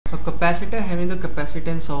A capacitor having a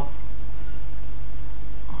capacitance of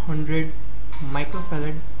 100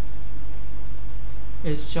 microfarad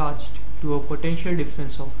is charged to a potential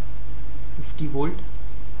difference of 50 volt.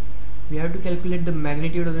 We have to calculate the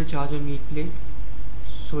magnitude of the charge on each plate,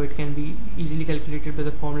 so it can be easily calculated by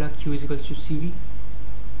the formula Q is equals to CV,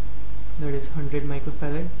 that is 100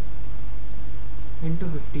 microfarad into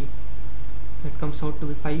 50, that comes out to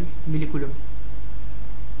be 5 millicoulomb.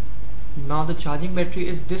 Now the charging battery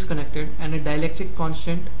is disconnected and a dielectric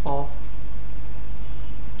constant of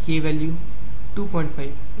K value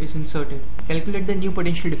 2.5 is inserted. Calculate the new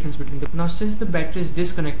potential difference between them. Now since the battery is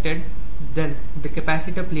disconnected, then the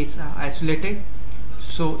capacitor plates are isolated,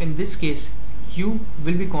 so in this case Q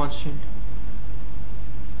will be constant.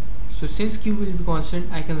 So since Q will be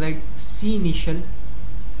constant, I can write C initial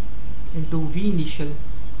into V initial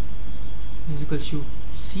is equals to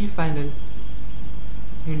C final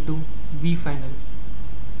into V final.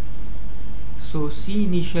 So C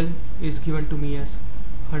initial is given to me as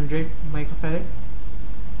 100 microfarad,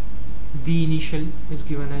 V initial is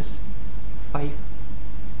given as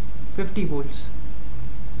 50 volts,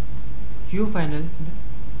 Q final,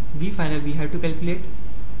 V final we have to calculate,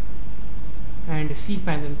 and C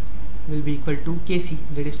final will be equal to Kc,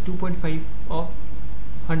 that is 2.5 of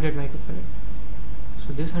 100 microfarad.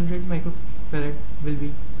 So this 100 microfarad will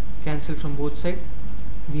be cancelled from both sides.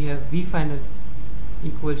 We have V final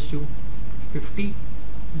equals to 50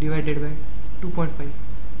 divided by 2.5,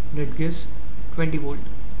 that gives 20 volt.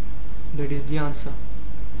 That is the answer.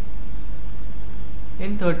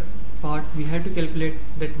 In third part, we have to calculate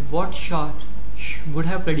that what charge would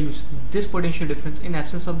have produced this potential difference in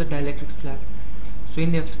absence of the dielectric slab. So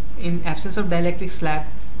in absence of dielectric slab,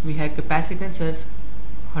 we have capacitance as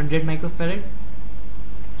 100 microfarad,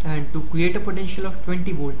 and to create a potential of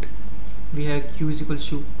 20 volt, we have Q is equals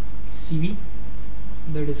to CV,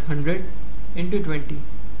 that is 100 into 20,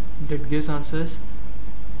 that gives answers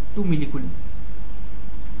 2 millicoulomb.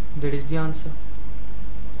 That is the answer.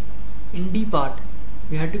 In D part,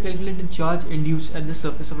 we have to calculate the charge induced at the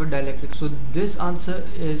surface of a dielectric. So this answer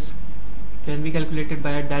can be calculated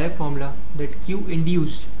by a direct formula, that Q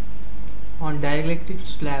induced on dielectric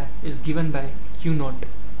slab is given by Q naught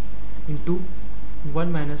into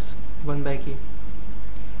 1 minus 1 by K,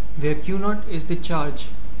 where Q naught is the charge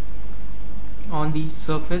on the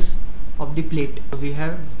surface of the plate. So we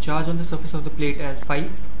have the charge on the surface of the plate as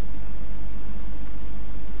 5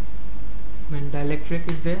 when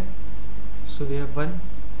dielectric is there, so we have 1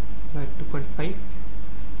 by 2.5.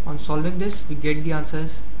 On solving this, we get the answer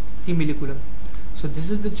as 3 millicoulomb. So this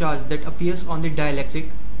is the charge that appears on the dielectric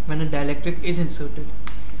when a dielectric is inserted.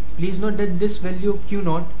 Please note that this value of Q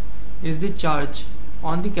naught is the charge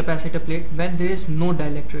on the capacitor plate when there is no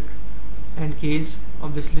dielectric, and K is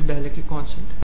obviously dielectric constant.